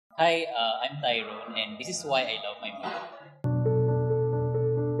Hi, I'm Tyrone, and this is why I love my mom.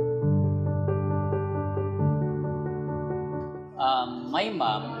 My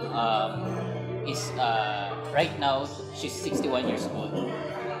mom is right now she's 61 years old.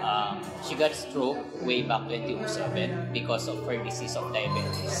 She got stroke way back 2007 because of her disease of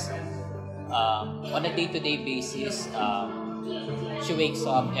diabetes. On a day-to-day basis, she wakes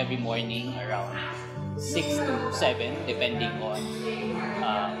up every morning around 6 to 7,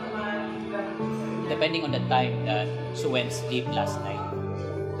 um, depending on the time that she went sleep last night,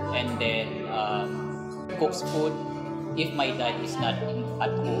 and then cooks food if my dad is not at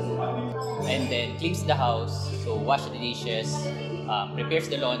home, and then cleans the house, so wash the dishes,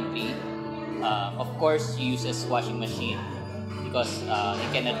 prepares the laundry. Of course, she uses washing machine because he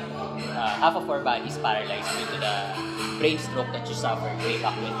cannot. Half of her body is paralyzed due to the brain stroke that she suffered way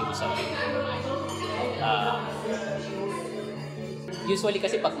back when she was a baby. Usually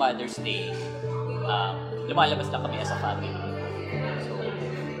kasi pag Mother's Day, lumalabas lang kami as a family. So,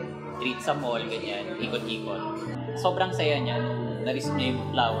 treat sa mall, ganyan, ikot-ikot. Sobrang saya niya nung na-receive niya yung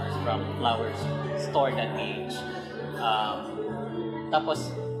flowers from Flowerstore.ph.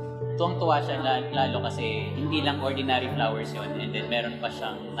 Tapos, tuwang-tuwa siya lalo kasi hindi lang ordinary flowers yon, and then meron pa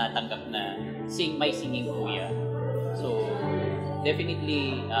siyang natanggap na may singing kuya. So,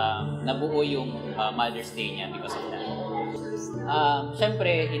 definitely, nabuo yung Mother's Day niya because of that.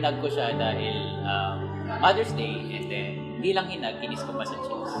 Siyempre, hinag ko siya dahil Mother's Day, and then hindi lang hinag, kinis ko pa sa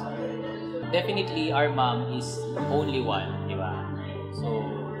cheeks. Definitely, our mom is only one, di ba? So,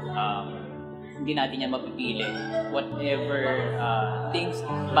 hindi natin yan mapipili. Whatever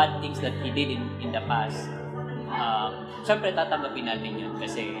bad things that he did in the past, siyempre tatanggapin natin yun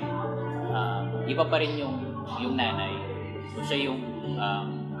kasi iba pa rin yung nanay. So, siya yung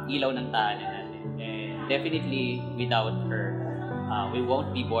ilaw ng tahanan natin. And definitely, without her, we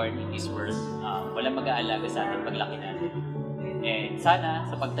won't be born in this world. Walang mag-aalaga sa atin paglaki natin. And sana,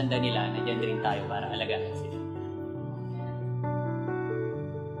 sa pagtanda nila, nandiyan rin tayo para alagaan sila.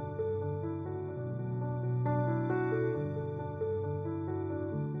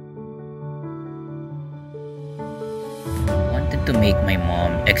 Wanted to make my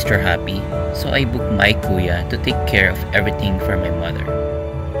mom extra happy, so I booked MyKuya to take care of everything for my mother.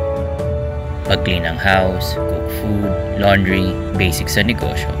 Pag-clean ng house, cook food, laundry, basics sa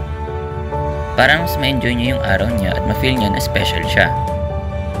negosyo. Parang mas ma-enjoy niya yung araw niya at ma-feel niya na special siya.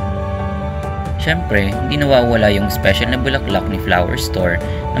 Siyempre, hindi nawawala yung special na bulaklak ni Flowerstore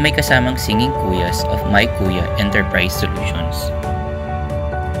na may kasamang singing Kuyas of MyKuya Enterprise Solutions.